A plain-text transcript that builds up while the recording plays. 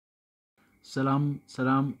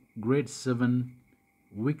Salam, grade 7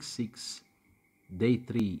 week 6 day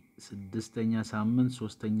 3 ስድስተኛ ሳምንት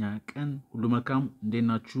ሶስተኛ ቀን ሁሉ መልካም እንዴት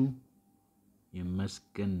ናችሁ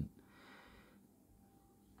ይመስገን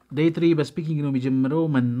day 3 በስፒኪንግ ነው የሚጀምረው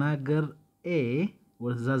መናገር a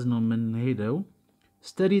ወደ ትእዛዝ ነው የምንሄደው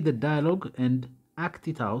study the dialogue and act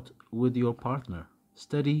it out with your partner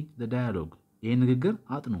study the dialogue ይሄን ንግግር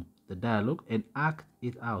አጥኑ the dialogue and act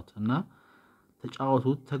it out እና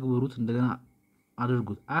ተጫወቱት ተግብሩት እንደገና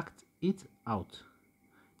አድርጉት act it out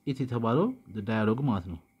it የተባለው the dialogue ማለት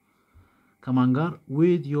ነው ከማን ጋር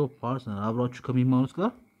with your partner አብራችሁ ከሚማኑት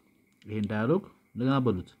ጋር ይሄን dialogue እንደገና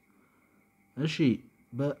በሉት እሺ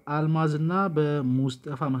በአልማዝና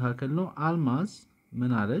በሙስጠፋ መካከል ነው አልማዝ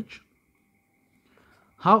ምን አለች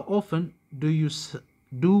how often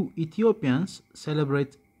do Ethiopians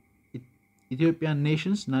celebrate Ethiopian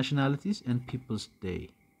nations nationalities and people's day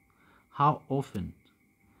how often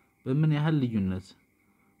በምን ያህል ልዩነት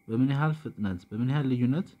በምን ያህል ፍጥነት በምን ያህል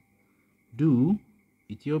ልዩነት do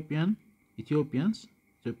Ethiopians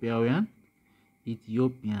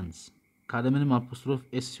ካለምንም አፖስትሮፍ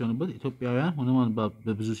ኤስ ሲሆንበት ኢትዮጵያውያን ሆነም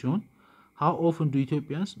በብዙ ሲሆን how often do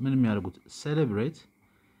Ethiopians ምን የሚያደርጉት celebrate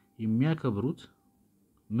የሚያከብሩት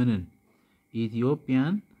ምንን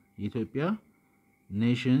ኢትዮጵያ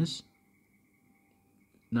nations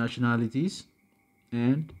nationalities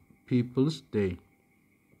and people's day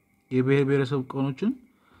የብሔር ብሔረሰብ ቀኖችን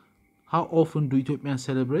how often do Ethiopians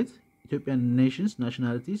celebrate Ethiopian nations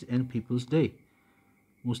nationalities and people's day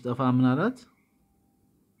ሙስጠፋ ምን አላት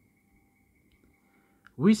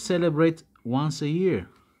we celebrate once a year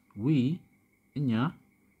we እኛ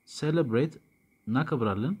celebrate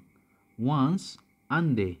እናከብራለን once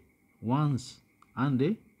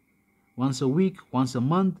a week once a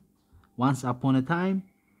month once upon a time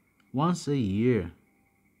once a year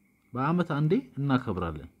በአመት አንዴ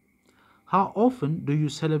እናከብራለን how often do you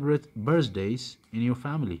celebrate birthdays in your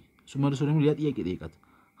family ሱመርሱ ደግሞ ጥያቄ ጠይቃት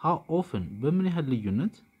how often በምን ያህል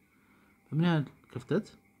ልዩነት በምን ያህል ክፍተት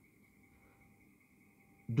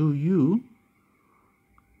do you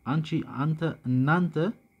እናንተ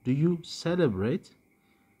do you celebrate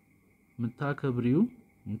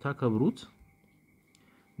ምታከብሩት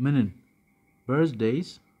ምንን birthdays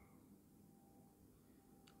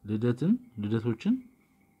ልደቶችን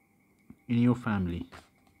in your family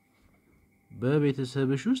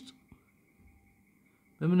በቤተሰብሽ ውስጥ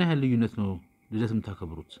በምን ያህል ልዩነት ነው ልደት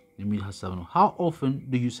ምታከብሩት የሚል ሐሳብ ነው how often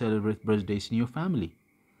do you celebrate birthdays in your family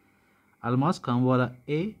አልማዝ ካም በኋላ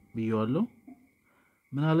a ብየዋለሁ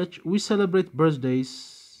ምን አለች we celebrate birthdays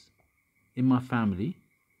in my family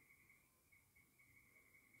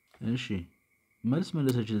እሺ መልስ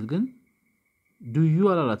መለሰችልት ግን do you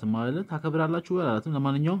አላላትም ማለት ታከብራላችሁ አላላትም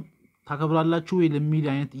ለማንኛውም ታከብራላችሁ ወይ ለሚል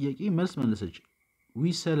አይነት ጥያቄ መልስ መለሰች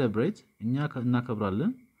we celebrate እኛ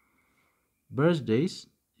እናከብራለን birthdays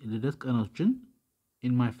ልደት ቀኖችን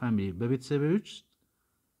in my family በቤተሰቦች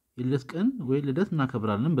ልደት ቀን ወይ ልደት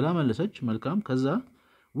እናከብራለን ብላ መለሰች መልካም ከዛ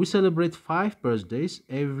we celebrate 5 birthdays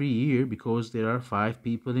every year because there are 5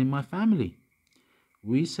 people in my family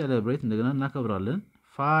we celebrate እንደገና እናከብራለን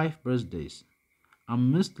 5 birthdays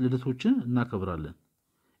 5 ልደቶችን እናከብራለን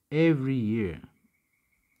every year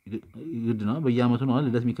ግድና በየአመቱ ነው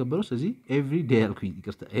ልደት የሚከበረው ስለዚህ every day አልኩኝ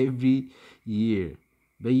ይቅርታ every year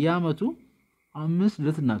በየአመቱ 5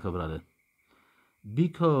 ልደት እናከብራለን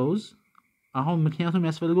because አሁን ምክንያቱም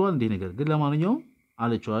ያስፈልገዋል እንደ ነገር ግን ለማንኛውም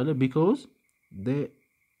አለችው አለ because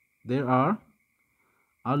there are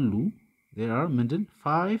ምንድን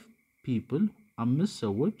 5 people 5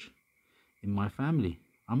 ሰዎች in my family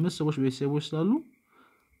 5 ሰዎች ቤተሰቦች ስላሉ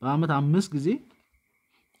በአመት 5 ጊዜ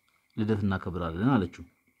ልደት እናከብራለን አለችው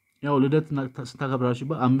ያው ልደት ስታከብራችሁ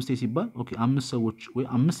ሲባል 5 ሲባል ኦኬ 5 ሰዎች ወይ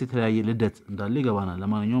 5 የተለያየ ልደት እንዳለ ይገባናል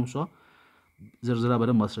ለማንኛውም ሷ ዝርዝራ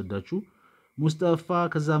በደንብ አስረዳችሁ ሙስጠፋ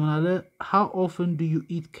ከዛ ምን አለ how often do you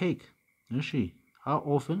eat cake እሺ how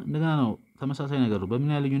often እንደገና ነው ተመሳሳይ ነገር ነው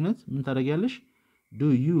በምን ያህል ልዩነት ምን ታደርጊያለሽ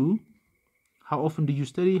how often do you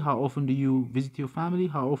study how often do you visit your family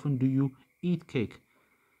how often do you eat cake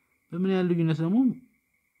በምን ያህል ልዩነት ደግሞ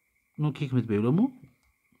ነው ኬክ የምትበይው ደግሞ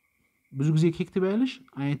ብዙ ጊዜ ኬክ ትበያለሽ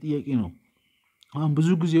አይነት ጥያቄ ነው አሁን ብዙ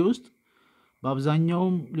ጊዜ ውስጥ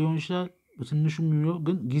በአብዛኛውም ሊሆን ይችላል በትንሹም የሚለው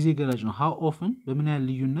ግን ጊዜ ገላጭ ነው how often በምን ያህል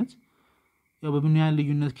ልዩነት ያው በምን ያህል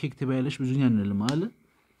ልዩነት ኬክ ትበያለሽ ብዙኛ እንልም አለ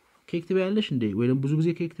ኬክ ትበያለሽ እንዴ ወይም ብዙ ጊዜ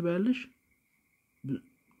ኬክ ትበያለሽ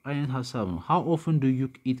አይነት ሐሳብ ነው how often do you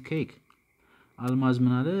eat cake አልማዝ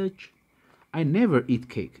ምን አለች I never eat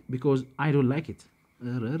cake because I don't like it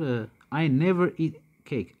I never eat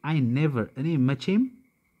cake እኔ መቼም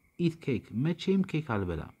eat cake መቼም ኬክ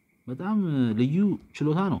አልበላም በጣም ልዩ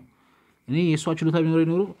ችሎታ ነው እኔ የሷ ችሎታ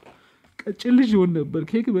ቢኖር ቀጭን ልጅ ሆነ ነበር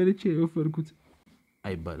ኬክ በልቼ የወፈርኩት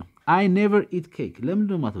አይባልም። I never eat cake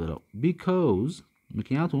ለምንድን ነው የማትበላው? because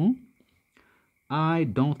ምክንያቱም I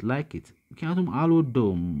don't like it ምክንያቱም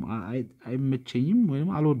አልወደውም አይመቸኝም ወይም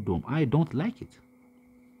አልወደውም I don't like it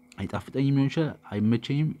አይጣፍጠኝም ይሆን ይችላል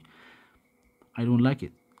አይመቸኝም I don't like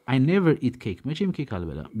it. I never eat cake መቼም ኬክ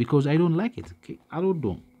አልበላም because I don't like it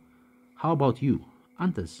አልወደውም። How about you?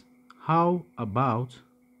 አንተስ? How about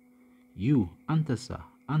you? አንተሳ?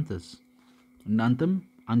 አንተስ? እናንተም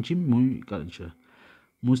አንቺም ምን ይቃል ይችላል።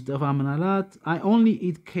 ሙስጠፋ ምን አላት? I only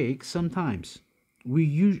eat cake sometimes.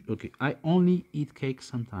 I only eat cake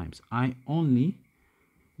sometimes. I only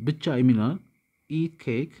ብቻ የሚለው eat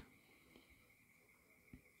cake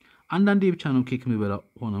አንዳንዴ ብቻ ነው ኬክ የሚበላው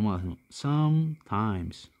ሆነ ማለት ነው።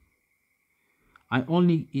 sometimes I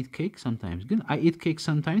only eat cake sometimes ግን I eat cake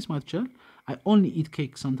sometimes ማለት ይችላል። I only eat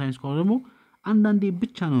cake sometimes ከሆነ ደግሞ አንዳንዴ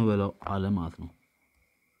ብቻ ነው የምበላው አለ ማለት ነው።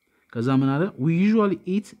 ከዛ ምን አለ? we usually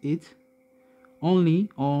eat it only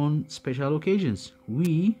on special occasions.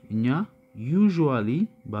 we እኛ usually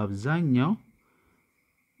በአብዛኛው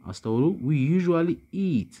አስተውሉ we usually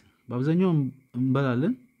eat በአብዛኛው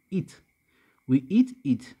እንበላለን eat we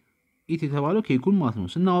eat የተባለው ኬኩን ማለት ነው።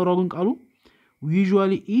 ስናወራው ግን ቃሉ we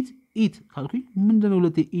usually eat ካልኩኝ ምንድነው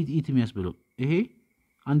ሁለቴ eat የሚያስብለው? ይሄ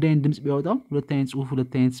አንድ አይነት ድምጽ ቢያወጣም ሁለት አይነት ጽሁፍ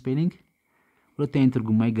ሁለት አይነት ስፔሊንግ ሁለት አይነት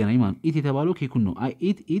ትርጉም ማይገናኝ ማለት ነው። eat የተባለው ኬኩን ነው። I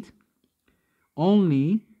eat only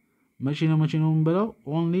መቼ ነው የምንበላው?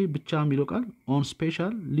 only ብቻ የሚለው ቃል on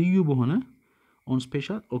special ልዩ በሆነ on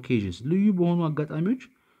special occasions ልዩ በሆኑ አጋጣሚዎች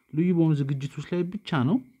ልዩ በሆኑ ዝግጅቶች ላይ ብቻ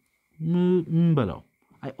ነው የምንበላው።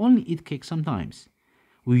 I only eat cake sometimes.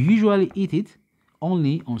 We usually eat it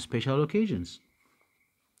only on special occasions.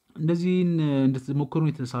 እንደዚህን እንድትሞክሩ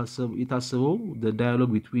የታሰበው the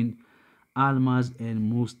dialogue between Almaz and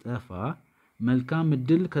Mustafa. መልካም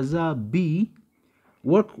እድል። ከዛ B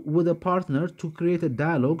work with a partner to create a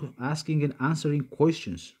dialogue asking and answering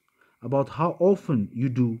questions about how often you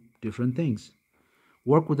do different things.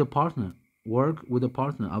 work with a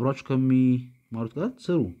partner አብራችሁ ከሚማሩት ጋር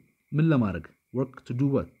ስሩ። ምን ለማድረግ? work to do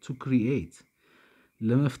what? to create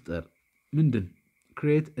ለመፍጠር ምንድን?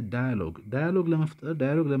 create a dialogue ለመፍጠር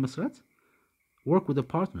dialogue ለመስራት work with a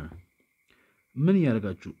partner ምን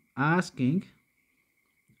ያደርጋችሁ? asking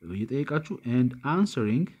እየጠየቃችሁ and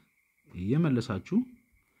answering እየመለሳችሁ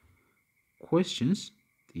questions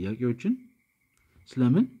ጥያቄዎችን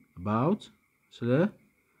ስለምን? about ስለ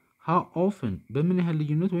how often በምን ያህል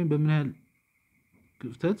ልዩነት ወይም በምን ያህል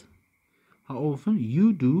ክፍተት how often you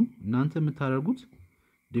do እናንተ የምታደርጉት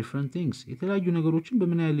different things የተለያዩ ነገሮችን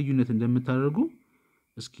በምን ያህል ልዩነት እንደምታደርጉ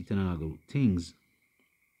እስኪ ተነጋገሩ። things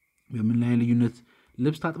በምን ያህል ልዩነት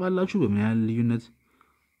ልብስ ታጥባላችሁ? በምን ያህል ልዩነት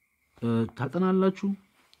ታጠናላችሁ?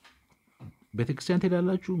 ቤተክርስቲያን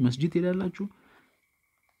ትሄዳላችሁ? መስጂድ ትሄዳላችሁ?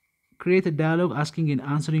 create a dialogue asking and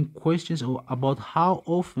answering questions about how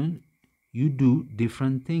often you do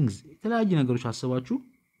different things የተለያዩ ነገሮች አስባችሁ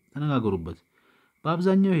ተነጋገሩበት።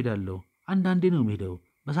 በአብዛኛው ሄዳለሁ፣ አንዳንዴ ነው የምሄደው፣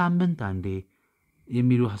 በሳምንት አንዴ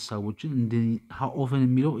የሚሉ ሐሳቦችን እንደ how often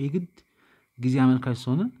የሚለው የግድ ጊዜ አመልካች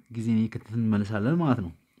ስለሆነ ጊዜን እየከተትን እንመለሳለን ማለት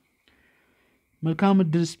ነው። መልካም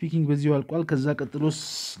እድል ስፒኪንግ በዚሁ አልቋል። ከዛ ቀጥሎስ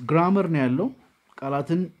ግራመር ነው ያለው።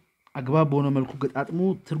 ቃላትን አግባብ በሆነ መልኩ ገጣጥሞ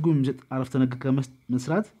ትርጉም የሚሰጥ አረፍተ ነገር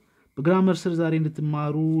ከመስራት በግራመር ስር ዛሬ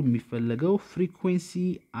እንድትማሩ የሚፈለገው ፍሪኩዌንሲ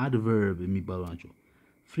አድቨርብ የሚባሉ ናቸው።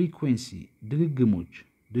 ፍሪኩዌንሲ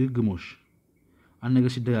ድግግሞሽ አንድ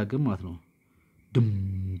ነገር ሲደጋገም ማለት ነው። ድም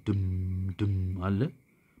ድም ድም አለ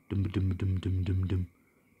ድም ድም ድም ድም ድም ድም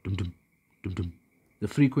ድም ድም ድም ድም the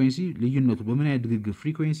frequency ልዩነቱ በምን ያህል ድግግም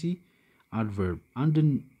ፍሪኩዌንሲ አድቨርብ አንድን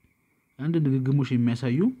ድግግሞሽ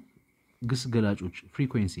የሚያሳዩ ግስ ገላጮች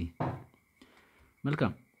ፍሪኩዌንሲ።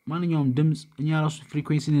 መልካም ማንኛውም ድምጽ እኛ ራሱ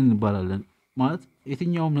ፍሪኩዌንሲ እንባላለን ማለት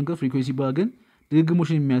የትኛውም ነገር ፍሪኩዌንሲ ይባላል፣ ግን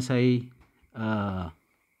ድግግሞሽን የሚያሳይ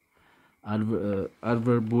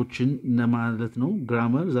አድቨርቦችን ለማለት ነው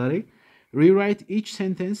ግራመር ዛሬ። rewrite each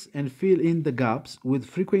sentence and fill in the gaps with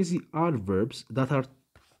frequency adverbs that are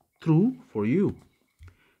true for you.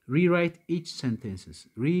 rewrite each sentences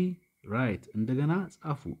rewrite እንደገና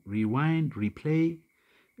ጻፉ rewind replay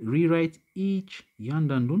rewrite each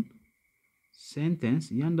ያንዳንዱን sentence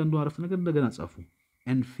ያንዳንዱ አረፍተ ነገር እንደገና ጻፉ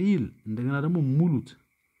and fill እንደገና ደግሞ ሙሉት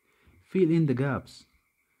fill in the gaps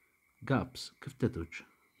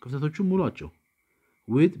ክፍተቶቹ ሙሏቸው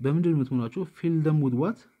with በምንድን ነው የምትሙሏቸው? fill them with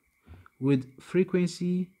what? with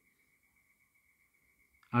frequency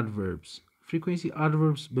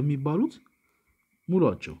adverbs በሚባሉት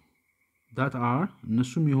ሙሏቸው that are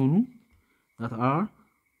እነሱም የሆኑ that are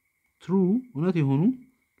true እውነት የሆኑ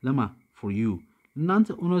ለማ for you እናንተ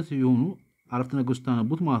እውነት የሆኑ አረፍተ ነገር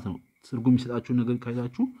ስታነቡት ማለት ነው። ትርጉም የሚሰጣችሁ ነገር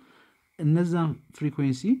ካይታችሁ እነዛን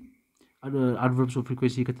ፍሪኩዌንሲ adverbs of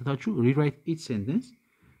frequency ከተታችሁ rewrite each sentence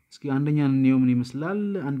እስኪ አንደኛ ነው ምን ይመስላል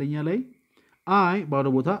አንደኛ ላይ I ባዶ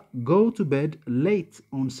ቦታ go to bed late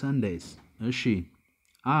on Sundays እሺ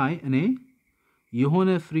I እኔ የሆነ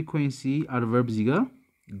ፍሪኩዌንሲ adverb እዚህ ጋር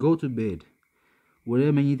go to bed ወደ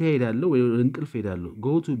መኝታ ሄዳለሁ ወይ እንቅልፍ ሄዳለሁ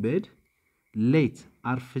go to bed late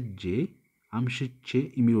አርፍጄ አምሽቼ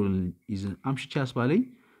የሚለውን ይዘን አምሽቼ አስባለኝ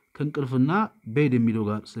ከእንቅልፍና bed የሚለው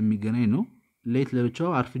ጋር ስለሚገናኝ ነው late ለብቻው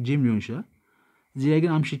አርፍጄም ሊሆን ይችላል እዚህ ላይ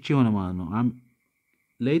ግን አምሽቼ ሆነ ማለት ነው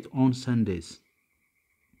late on Sundays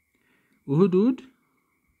እሁድ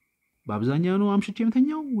በአብዛኛው ነው አምሽቼ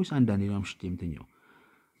የምተኛው ወይስ አንዳንዴ ነው አምሽቼ የምተኛው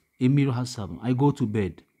የሚለው ሐሳብ ነው I go to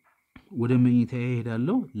bed ወደ መኝታ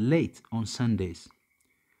ሄዳለሁ late on Sundays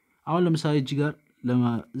አሁን ለምሳሌ እዚህ ጋር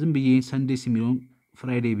ዝም ብዬ Sundays የሚለውን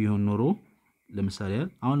Friday ቢሆን ኖሮ ለምሳሌ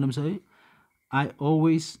አሁን ለምሳሌ I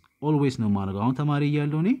always ነው ማድረገው አሁን ተማሪ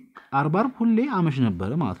እያለሁ እኔ አርብ ሁሌ አመሽ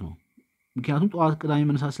ነበር ማለት ነው ምክንያቱም ጠዋት ቅዳሜ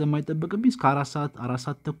መነሳት ስለማይጠበቅብኝ እስከ 4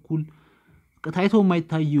 ሰዓት ተኩል ከታይቶ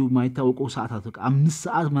ማይታወቀው ሰዓታት 5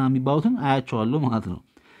 ሰዓት ምናምን የሚባሉትን አያቸዋለሁ ማለት ነው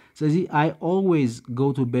ስለዚህ I always go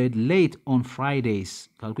to bed late on Fridays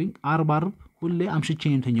ካልኩኝ አርብ ሁሌ አምሽቼ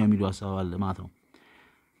የምተኛው የሚለው ሐሳብ አለ ማለት ነው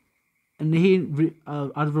እነዚህ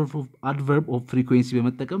adverb of frequency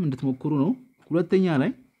በመጠቀም እንድትሞክሩ ነው ሁለተኛ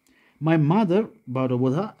ላይ my mother ባዶ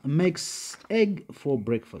ቦታ makes egg for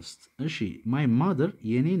breakfast እሺ my mother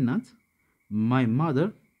የኔ እናት my mother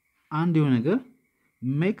አንድ የሆነ ነገር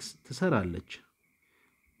makes ትሰራለች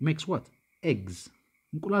makes what eggs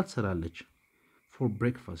እንቁላል ትሰራለች for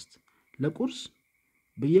breakfast ለቁርስ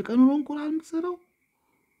በየቀኑ ነው እንቁላል የምትሰራው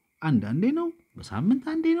አንዳንዴ ነው በሳምንት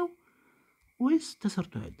አንዴ ነው ወይስ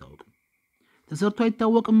ተሰርቶ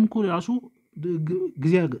አይታወቅም እኮ ራሱ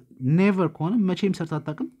ጊዜ never ከሆነ መቼም ሰርታ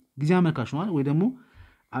አታውቅም ጊዜ አመልካች ነው ወይ ደግሞ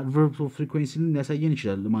adverb of frequency ሊያሳየን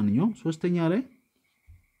ይችላል ለማንኛውም ሶስተኛ ላይ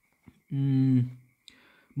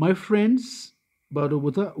my friends ባዶ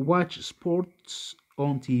ቦታ watch sports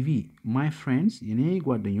on TV my friends የኔ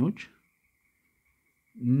ጓደኞች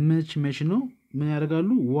መች ነው ምን ያደርጋሉ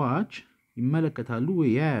watch ይመለከታሉ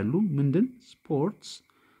ወይ ያያሉ ምንድን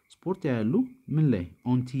ስፖርት ያያሉ ምን ላይ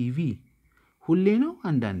on TV ሁሌ ነው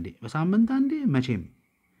አንዳንዴ በሳምንት አንዴ መቼም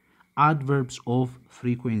adverbs of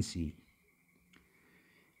frequency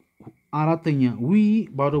አራተኛ we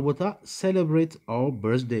ባዶ ቦታ celebrate our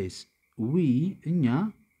birthdays we እኛ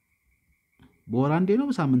በወር አንዴ ነው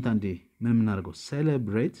በሳምንት አንዴ ምን እናደርገው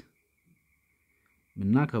celebrate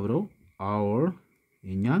ምናከብረው our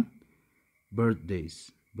የኛን birthdays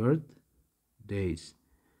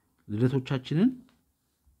ልደቶቻችንን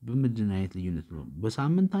በምንድን አይነት ልዩነት ነው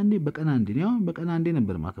በሳምንት አንዴ በቀን አንዴ ነው በቀን አንዴ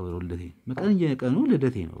ነበር ማከብረው ልደቴ በቀን የቀኑ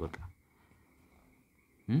ልደቴ ነው በቃ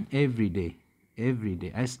every day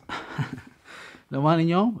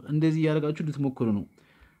ለማንኛውም እንደዚህ ያደርጋችሁ ልትሞክሩ ነው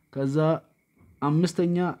ከዛ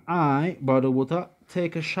አምስተኛ I ባዶ ቦታ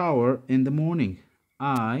take a shower in the morning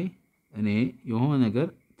I እኔ የሆነ ነገር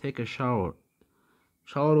take a shower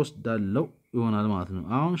ወስዳለሁ ይሆናል ማለት ነው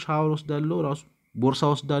አሁን ሻወር ወስዳለሁ ራሱ ቦርሳ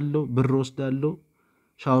ወስዳለሁ ብር ወስዳለሁ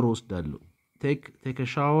ሻወር ወስዳለሁ take a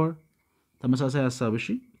shower ተመሳሳይ ሐሳብ እሺ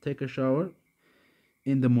take a shower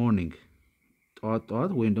in the morning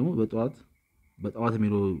ጠዋት ወይም ደግሞ በጠዋት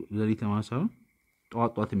የሚለው ለሊት ማሳው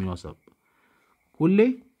ጠዋት የሚለው ሐሳብ ሁሌ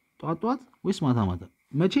ጠዋት ወይስ ማታ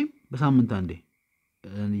መቼም በሳምንት አንዴ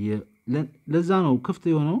ለዛ ነው ክፍት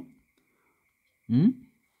የሆነው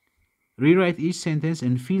rewrite each sentence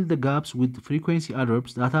and fill the gaps with frequency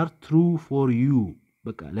adverbs that are true for you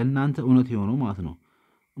በቃ ለእናንተ እውነት የሆነው ማለት ነው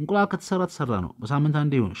እንቁላል ከተሰራ ነው በሳምንት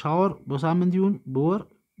አንዴ ይሁን ሻወር በሳምንት ይሁን በወር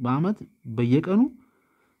በአመት በየቀኑ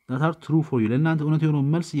that are true for you ለእናንተ እውነት የሆነው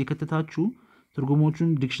መልስ እየከተታችሁ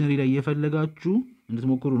ትርጉሞቹን ዲክሽነሪ ላይ እየፈለጋችሁ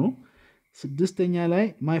እንድትሞክሩ ነው ስድስተኛ ላይ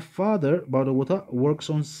my father ባዶ ቦታ works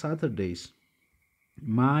on Saturdays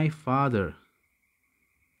my father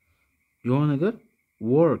የሆነ ነገር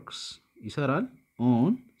works ይሰራል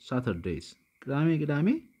on Saturdays ቅዳሜ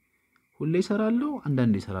ሁሌ ይሰራል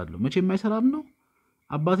አንዳንዴ ይሰራል መቼ የማይሰራም ነው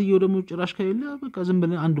አባትየው ደግሞ ጭራሽ ከሌለ በቃ ዝም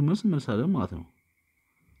ብለን አንዱ መልስ መልሳለን ማለት ነው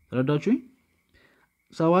ተረዳችሁኝ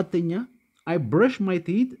ሰባተኛ I brush my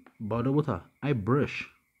teeth ባዶ ቦታ I brush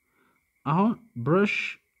አሁን brush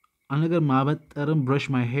አንገር ማበጠርም brush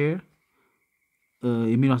my hair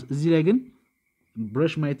የሚለው እዚህ ላይ ግን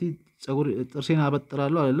brush my teeth ጥርሴን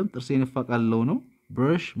አበጥራለሁ አይደለም ጥርሴን እፋቃለሁ ነው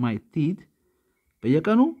brush my teeth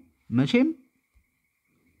በየቀኑ መቼም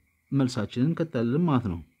መልሳችንን ከተልን ማለት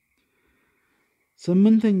ነው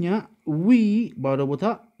ስምንተኛ we ባዶ ቦታ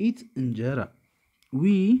eat እንጀራ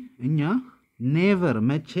we እኛ never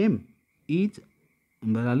መቼም eat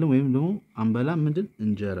እንበላለን ወይም ደግሞ አንበላም ምንድን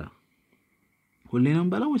እንጀራ ሁሌ ነው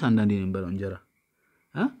የምበላው ወይስ አንዳንዴ ነው የምበላው እንጀራ?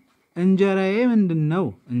 እንጀራዬ ምንድነው?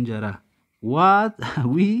 እንጀራ what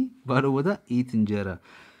we ባዶ ቦታ eat እንጀራ።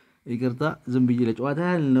 ይቅርታ ዝም ብዬ ለጨዋታ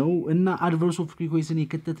ያህል ነው። እና አድቨርስ ኦፍ ፍሪኩዌንሲን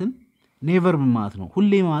የከተትን ኔቨር ማለት ነው።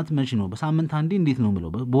 ሁሌ ማለት መቼ ነው? በሳምንት አንዴ እንዴት ነው የምለው?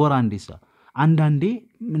 በወር አንዴሳ? አንዳንዴ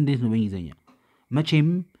እንዴት ነው በእንግሊዘኛ? መቼም፣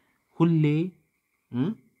 ሁሌ።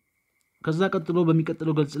 ከዛ ቀጥሎ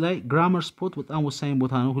በሚቀጥለው ገልጽ ላይ ግራመር ስፖት በጣም ወሳኝ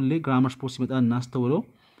ቦታ ነው። ሁሌ ግራመር ስፖት ሲመጣ እናስተውለው።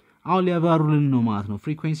 አሁን ሊያባሩልን ነው ማለት ነው።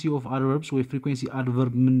 ፍሪኩዌንሲ ኦፍ አድቨርብስ ወይ ፍሪኩዌንሲ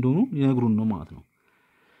አድቨርብ ምን እንደሆኑ ሊነግሩን ነው ማለት ነው።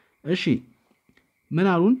 እሺ ምን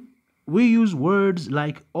አሉን? we use words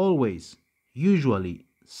like always, usually,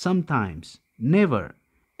 sometimes, never,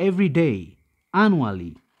 every day,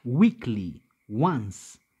 annually, weekly, once,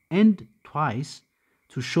 and twice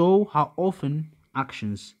to show how often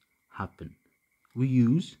actions happen. We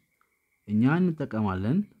use እኛ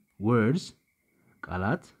እንጠቀማለን words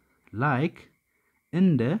ቃላት like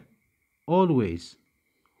እንደ always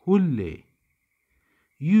ሁሌ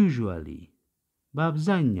usually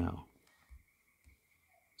በአብዛኛው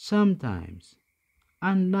sometimes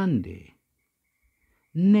አንዳንዴ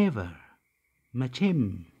never መቼም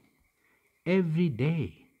every day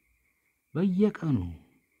በየቀኑ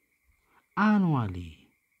annually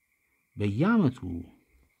በየዓመቱ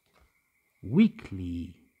weekly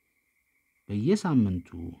በየሳምንቱ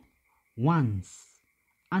once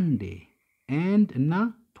አንዴ and እና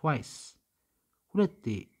twice ሁለቴ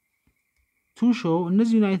to show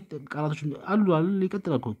እነዚህ አይነት ቃላቶች አሉ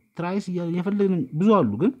ይቀጥላል እኮ ትራይስ የፈለግን ብዙ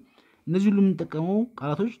አሉ ግን እነዚህ ሁሉ የምንጠቀመው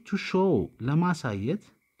ቃላቶች to show ለማሳየት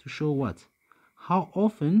to show what how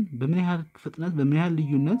often በምን ያህል ፍጥነት በምን ያህል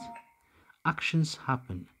ልዩነት actions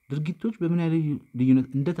happen ድርጊቶች በምን ያህል ልዩነት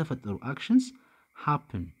እንደተፈጠሩ actions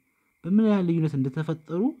happen በምን ያህል ልዩነት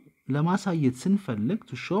እንደተፈጠሩ ለማሳየት ስንፈልግ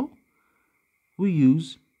to show we use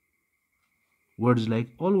words like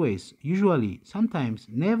always, usually, sometimes,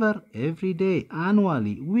 never, every day,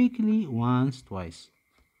 annually, weekly, once, twice.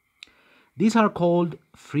 These are called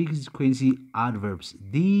frequency adverbs.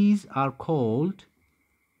 These are called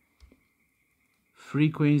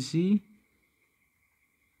frequency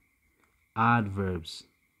adverbs.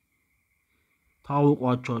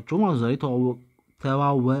 ታወቋቸው ማለት ዛሬ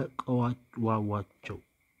ተዋወቀዋቸው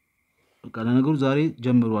በቃ ለነገሩ ዛሬ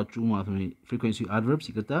ጀምሯችሁ ማለት ነው። frequency adverbs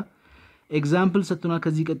ይቅርታ example ሰጥቶና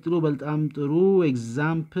ከዚህ ቀጥሎ በጣም ጥሩ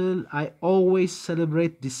example I always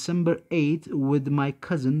celebrate December 8 with my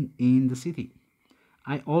cousin in the city.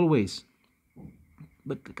 I always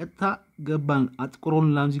በቀጥታ ገባን አጥቆሮን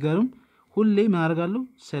ላምዚ ጋርም ሁሌ ምን አደርጋለሁ?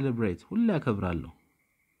 celebrate ሁሌ አከብራለሁ።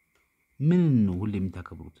 ምን ነው ሁሌ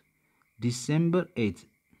የምታከብሩት? December 8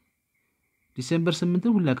 December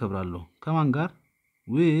 8 ሁሌ አከብራለሁ። ከማን ጋር?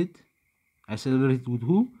 with I celebrate with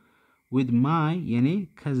who? with my የኔ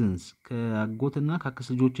cousins ከአጎትና ከአክስት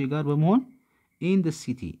ልጆቼ ጋር በመሆን in the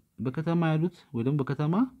city በከተማ ያሉት ወይ ደግሞ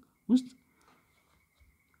በከተማ ውስጥ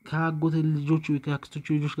ከአጎት ልጆች ወይ ከአክስቶች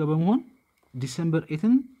ልጆች ጋር በመሆን December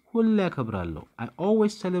 8ን ሁሌ አከብራለሁ። I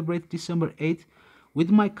always celebrate December 8 with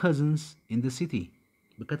my cousins in the city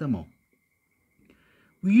በከተማው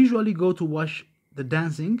we usually go to watch the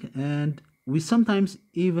dancing and we sometimes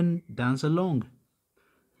even dance along.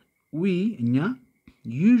 we እኛ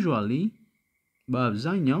usually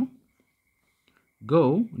በአብዛኛው go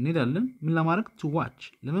እንሄዳለን ምን ለማድረግ? to watch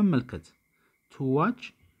ለመመልከት to watch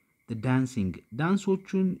the dancing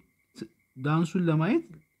ዳንሱን ለማየት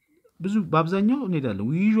ብዙ በአብዛኛው እንሄዳለን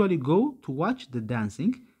we usually go to watch the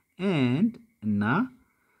dancing and እና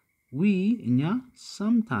we እኛ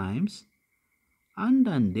sometimes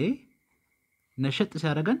አንዳንዴ ነሸጥ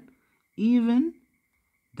ሲያደርገን even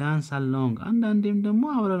dance along አንዳንዴም ደግሞ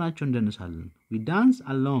አብረናቸው እንደንሳለን we dance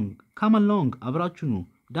along come along አብራችሁ ነው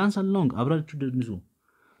dance along አብራችሁ ደንሱ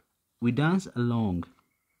we dance along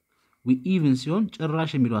we even ሲሆን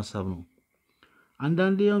ጭራሽ የሚለው ሐሳብ ነው።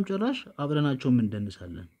 አንዳንዴ ያውም ጭራሽ አብረናቸው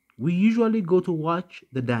እንደንሳለን we usually go to watch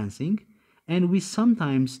the dancing and we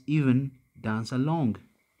sometimes even dance along.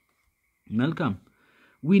 መልካም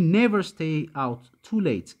we never stay out too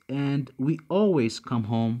late and we always come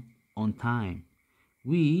home on time.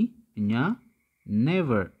 we እኛ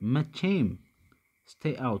never መቼም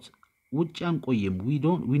stay out ውጭ አንቆይም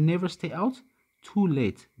we never stay out too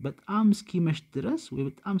late በጣም እስኪመሽ ድረስ ወይ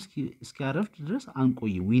በጣም እስኪያረፍድ ድረስ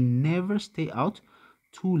አንቆይም we never stay out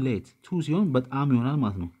too late too ሲሆን በጣም ይሆናል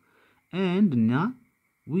ማለት ነው and እኛ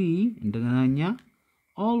we እንደገና እኛ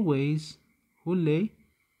always ሁሌ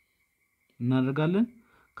እናደርጋለን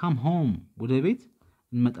come home ወደ ቤት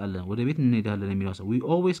እንመጣለን ወደ ቤት እንሄዳለን የሚለው ሐሳብ we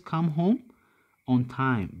always come home on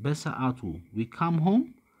time በሰዓቱ we come home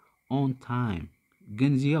on time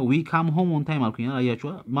ግን እዚህ we come home on time አልኩኝ አያችሁ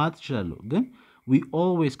ማለት ይችላል ግን we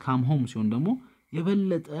always come home ሲሆን ደግሞ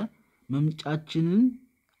የበለጠ መምጫችንን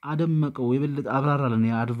አደመቀው የበለጠ አብራራለን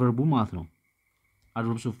የአድቨርቡ ማለት ነው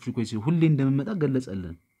adverbs of frequency ሁሌ እንደምመጣ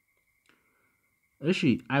ገለጸልን እሺ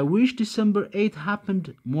I wish December 8 happened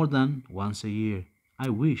more than once a year I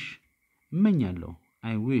wish እመኛለሁ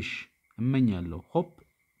I wish እመኛለሁ hope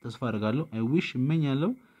ተስፋ አደርጋለሁ I wish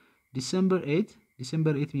እመኛለሁ December 8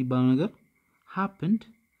 የሚባለው ነገር happened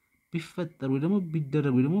ቢፈጠር ወይ ደግሞ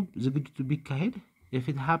ቢደረግ ወይ ደግሞ ዝግጅቱ ቢካሄድ if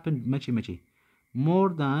it happened መቼ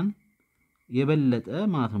more than የበለጠ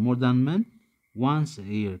ማለት ነው more than man once a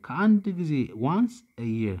year ከአንድ ጊዜ once a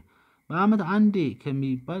year በአመት አንዴ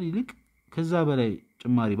ከሚባል ይልቅ ከዛ በላይ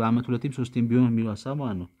ጭማሪ በአመት ሁለቴም ሶስቴም ቢሆን የሚለው ሐሳብ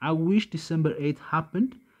ማለት ነው I wish December 8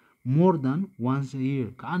 happened more than once a year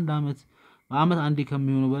ከአንድ አመት በአመት አንዴ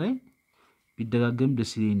ከሚሆነው በላይ ቢደጋገም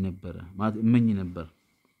ደስ ይለኝ ነበር ማለት እመኝ ነበር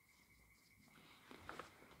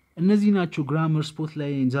እነዚህ ናቸው grammar spot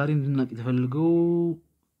ላይ ዛሬ እንድናቅ የተፈልገው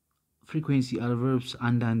frequency adverbs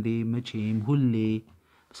አንዳንዴ መቼም ሁሌ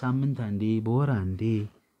ሳምንት አንዴ በወር አንዴ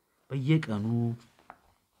በየቀኑ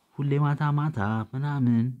ሁሌ ማታ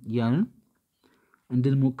ምናምን ያልን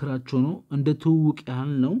እንድንሞክራቸው ነው እንደ ትውውቅ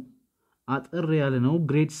ያህል ነው አጥር ያለ ነው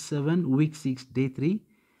grade 7 week 6 day 3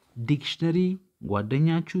 dictionary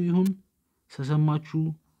ጓደኛችሁ ይሁን ሰሰማችሁ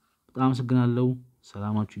በጣም አመሰግናለሁ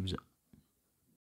ሰላማችሁ ይብዛ